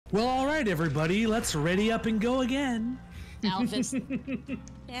Well, all right, everybody, let's ready up and go again. Alphys,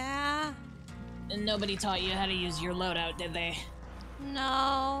 Yeah. nobody taught you how to use your loadout, did they?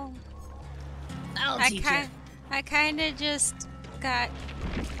 No. I'll teach you. I kind of just got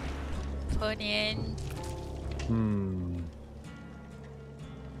put in.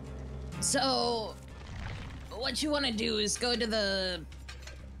 So, what you want to do is go to the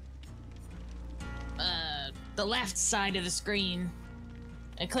left side of the screen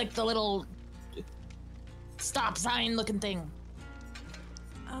and click the little stop sign looking thing.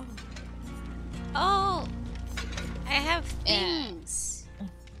 Oh. Oh. I have things.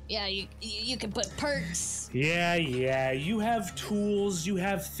 Yeah, you can put perks. Yeah, you have tools, you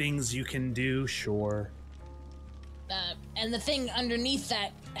have things you can do, sure. And the thing underneath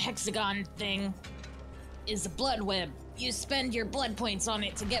that hexagon thing is a blood web. You spend your blood points on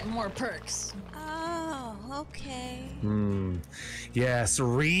it to get more perks. Oh, okay. Yes,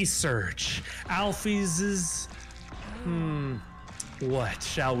 research. Alphys' what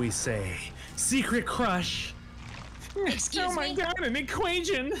shall we say? Secret crush. Excuse oh my me? god, an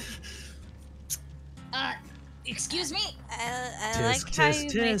equation. Excuse me? I Tisk, like how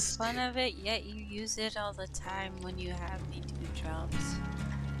tisk, you make tisk. fun of it, yet you use it all the time when you have me do jobs.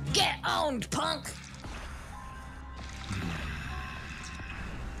 Get owned, punk!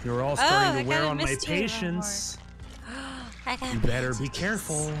 You're all starting I to wear got a on my mystery reward. patience. I got You better be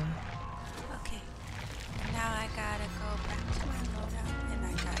careful. Okay. Now I gotta go back to my loadout and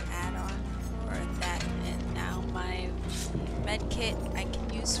I got add-on for that, and now my medkit I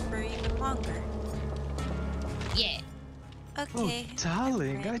can use for even longer. Yeah. Okay. Oh,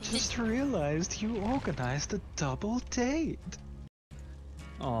 darling, I ready. just realized you organized a double date.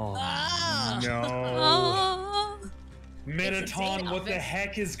 Oh, Ah! no. Oh. Mettaton, what the Alphys.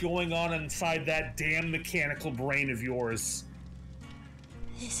 heck is going on inside that damn mechanical brain of yours?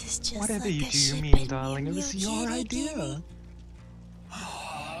 This is just Whatever like you a do, ship mean in darling, it New was your Kitty idea. Kitty.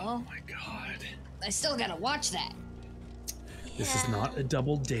 Oh my god. I still gotta watch that. This is not a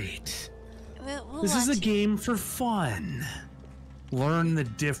double date. We'll This is a watch it. game for fun. Learn the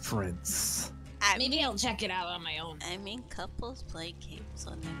difference. Maybe I'll check it out on my own. I mean, couples play games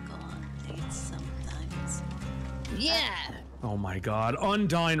when they go on dates sometimes. Yeah. Oh my god.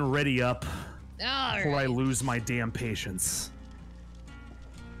 Undyne, ready up. Before I Alright. lose my damn patience.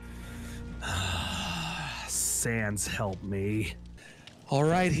 Sans, help me.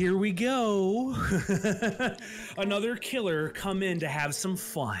 Alright, here we go. Another killer come in to have some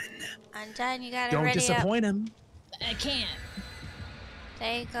fun. Undyne, you gotta Don't ready up. disappoint him. I can't.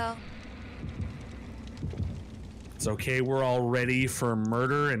 There you go. It's okay, we're all ready for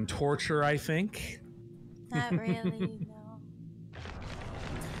murder and torture, I think. Not really, no.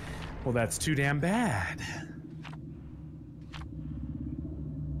 Well, that's too damn bad.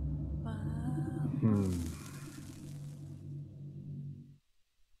 Wow.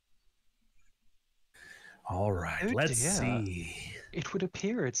 All right, Oh let's dear. see. It would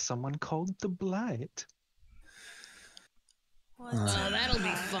appear it's someone called the Blight. What's Oh, that'll be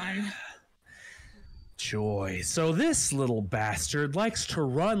fun. Joy. So this little bastard likes to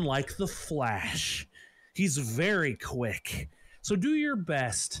run like the Flash. He's very quick. So do your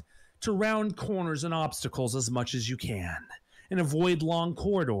best to round corners and obstacles as much as you can and avoid long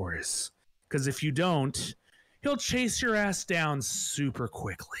corridors. Because if you don't, he'll chase your ass down super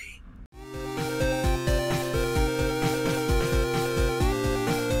quickly.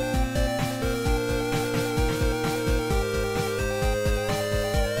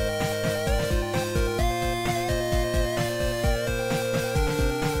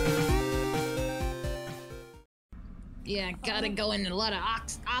 Yeah, gotta go into a lot of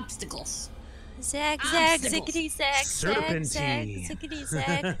obstacles. Zag, zag, Obstacles. ziggity, zag, zag, zag, Serpentine. ziggity,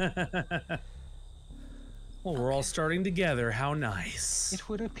 zag. Well, we're all starting together. How nice. It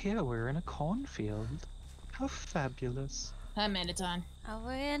would appear we're in a cornfield. How fabulous. Hi, Mettaton. Are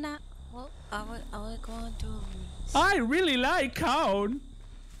we not? What are we going to? I really like cone.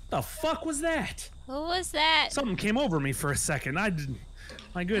 The fuck was that? Who was that? Something came over me for a second. I didn't.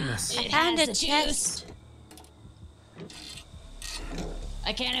 My goodness. It found has a the chest. juice.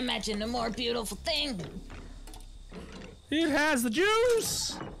 I can't imagine a more beautiful thing. It has the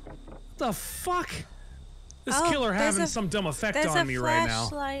juice. The fuck? This Oh, killer there's having a- some dumb effect There's on a me right now.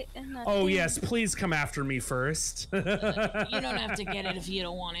 flashlight in the Oh thing. yes, please come after me first. You don't have to get it if you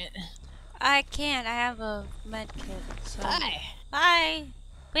don't want it. I can't. I have a med kit. So. Hi. Hi.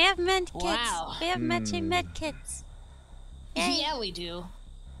 We have med kits. Wow. We have matching med kits. Yay. Yeah, we do.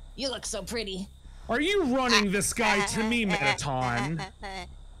 You look so pretty. Are you running this guy to me, Mettaton?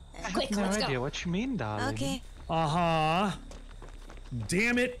 I Quick, have no let's go. idea what you mean, darling. Okay. Uh-huh.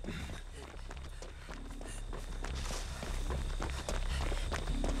 Damn it.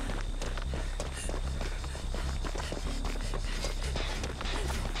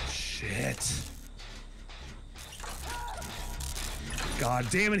 Shit. God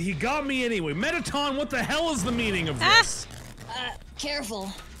damn it, he got me anyway. Mettaton, what the hell is the meaning of this?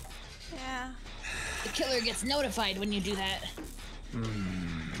 Careful. Yeah. The killer gets notified when you do that.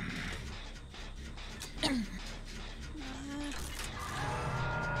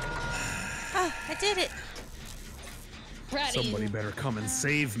 Oh, I did it. Proud of Somebody you. better come and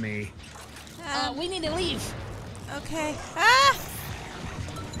save me. We need to leave. Okay. Ah!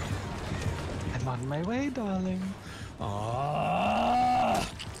 I'm on my way, darling. Ah!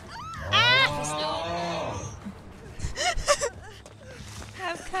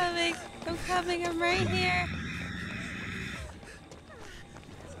 I'm coming. I'm coming. I'm right here.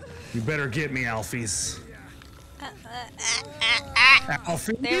 You better get me, Alphys.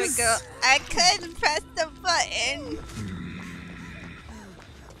 Alphys? There we go. I couldn't press the button.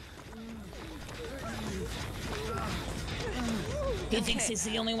 He thinks he's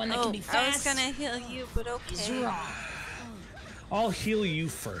the only one that can be I fast. was gonna heal you, but He's okay. wrong. I'll heal you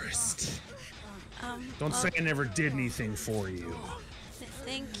first. Don't say I never did anything for you.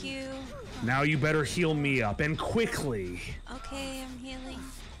 Thank you. Now you better heal me up, and quickly. Okay, I'm healing.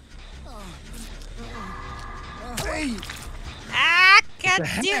 Hey! Ah, God The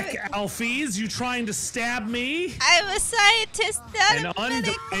damn heck, it. Alphys? You trying to stab me? I'm a scientist, not And a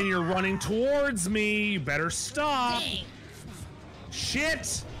medic. and you're running towards me. You better stop. Dang.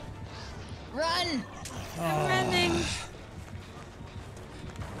 Shit! Run! I'm running.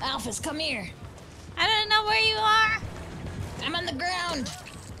 Alphys, come here. I don't know where you are. I'm on the ground.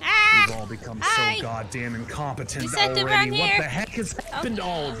 Ah! You've all become Hi. so goddamn incompetent You said to already. run What here. the heck has happened to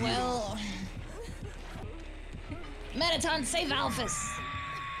all of you? Well... Mettaton, save Alphys.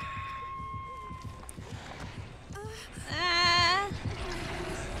 Ah!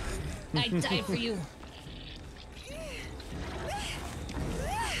 I died for you.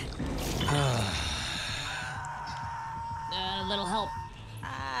 A little help.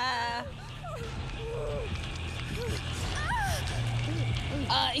 Ah!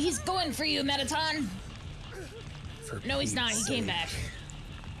 He's going for you, Mettaton. For No, he's not. He Pete's came sake. back.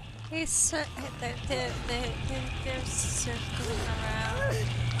 They're circling around.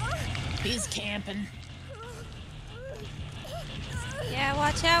 He's camping. Yeah,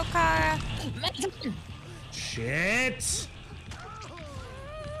 watch out, Chara. Mettaton, Shit!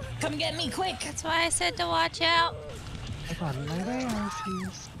 come get me quick. That's why I said to watch out. I'm on my way,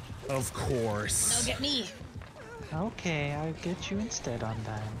 Alphys. Of course. No, get me. Okay, I'll get you instead,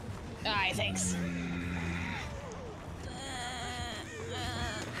 Undyne. Alright, thanks.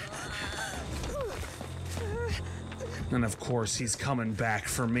 And of course he's coming back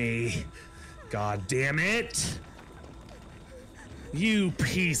for me. God damn it! You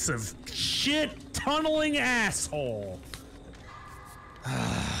piece of shit tunneling asshole!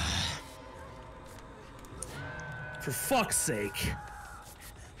 For fuck's sake.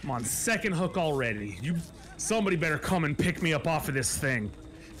 I'm on second hook already. Somebody better come and pick me up off of this thing.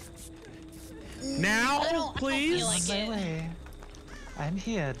 Now, I don't please? feel like My it. way. I'm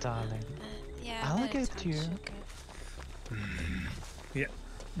here, darling. Yeah, I'll I'm gonna get touch you. Okay. Yeah.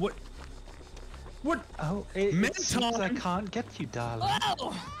 What? What? Oh, it seems I Mettaton! can't get you, darling.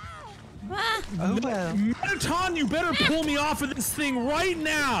 Whoa! Ah! Oh well. Mettaton, you better pull me off of this thing right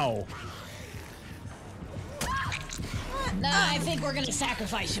now! No, I think we're gonna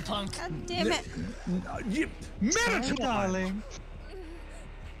sacrifice you, punk. God damn it. You, Sorry, Mettaton! darling.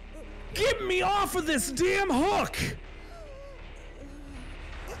 Get me off of this damn hook!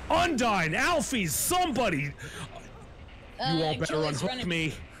 Undyne, Alphys, somebody! You all better Achilles unhook running. me.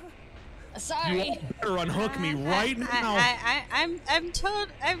 You Sorry. all better unhook me right now. I'm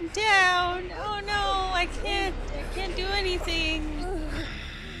down. Oh no, I can't do anything.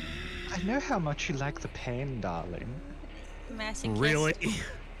 I know how much you like the pain, darling. Masochist. Really?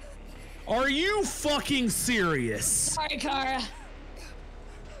 Are you fucking serious? Sorry, Chara.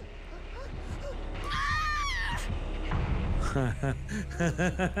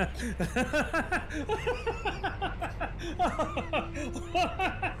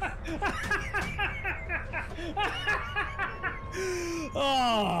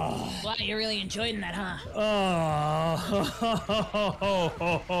 Oh. Wow, you're really enjoying that, huh? Oh.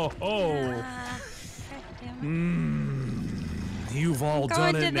 God damn it. You've all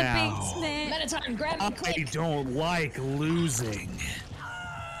Going done to it the now. basement. Mettaton, grab me I quick. don't like losing.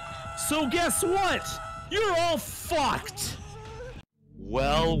 So guess what? You're all fucked.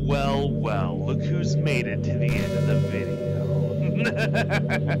 Well, look who's made it to the end of the video.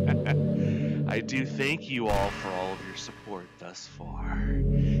 I do thank you all for all of your support thus far.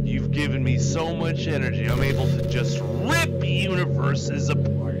 You've given me so much energy, I'm able to just rip universes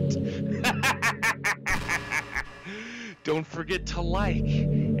apart. Don't forget to like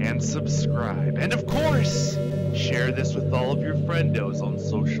and subscribe. And of course, share this with all of your friendos on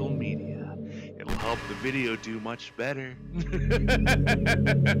social media. It'll help the video do much better.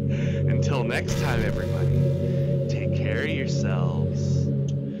 Until next time, everybody, take care of yourselves.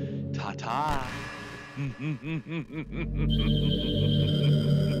 Ta-ta.